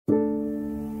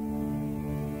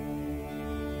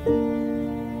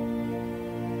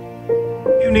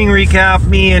Evening recap,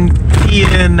 me and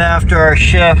Ian after our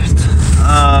shift.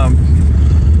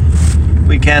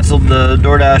 We canceled the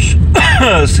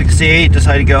DoorDash 68,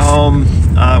 decided to go home.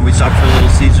 We stopped for Little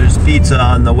Caesars Pizza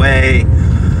on the way,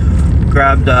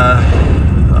 grabbed a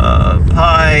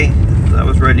pie that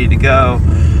was ready to go.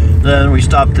 Then we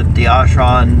stopped at the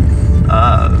Ostrom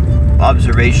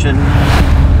Observation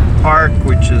Park,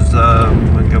 which is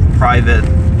like a private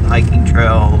hiking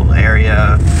trail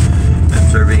area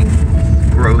observing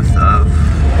growth of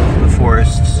the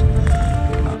forests.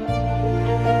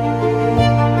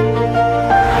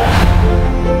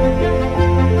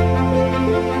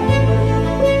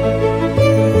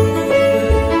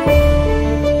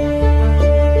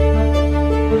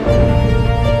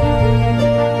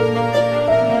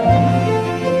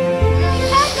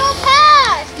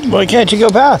 Why can't you go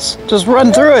past? Just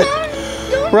run through it.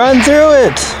 Run through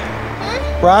it.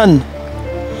 Run.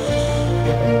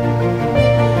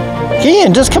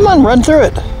 Ian, just come on, run through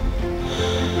it.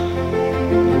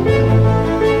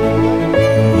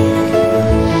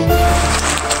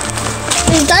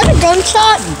 Is that a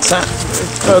gunshot?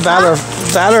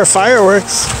 That or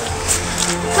fireworks.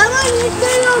 Come on, you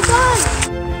say your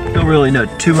gun. Don't really know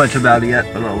too much about it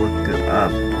yet, but I'll look it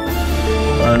up.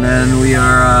 And then we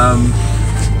are,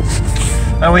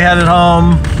 and we headed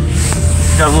home.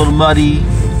 Got a little muddy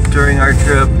during our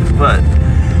trip, but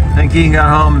then Ian got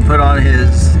home and put on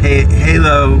his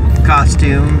Halo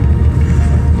costume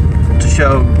to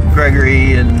show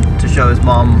Gregory and to show his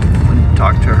mom when he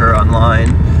talked to her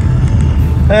online.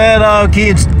 And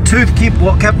Ian's tooth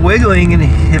kept wiggling, and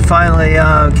it finally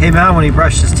came out when he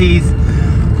brushed his teeth.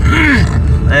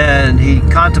 And he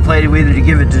contemplated whether to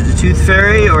give it to the tooth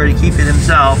fairy or to keep it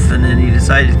himself, and then he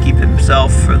decided to keep it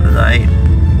himself for the night.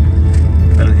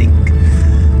 But I think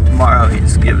tomorrow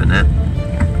he's giving it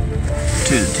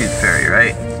to the tooth fairy,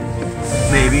 right?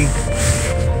 Maybe.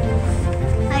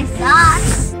 My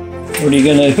socks. What are you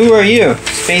gonna? Who are you?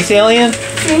 Space alien?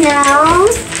 No.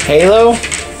 Halo?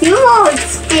 You are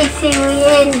space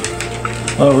alien.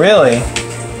 Oh, really?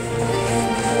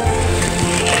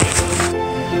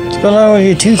 What's going on with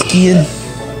your tooth, Ian?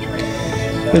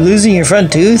 You're losing your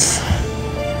front tooth?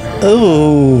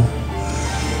 Oh.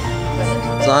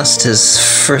 Lost his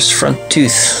first front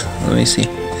tooth. Let me see.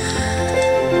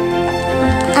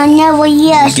 I never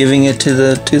yet. You giving it to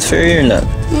the tooth fairy or not?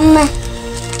 I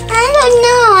don't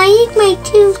know. I need my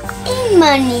tooth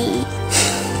money.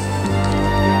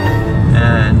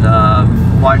 And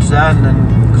watched that and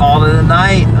then called it a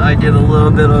night. I did a little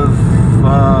bit of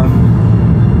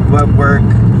web work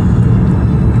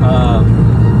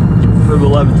from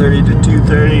 11:30 to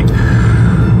 2:30.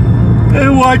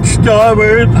 And watched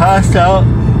Dahmer and passed out.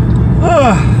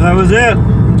 Oh, that was it.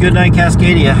 Good night,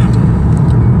 Cascadia.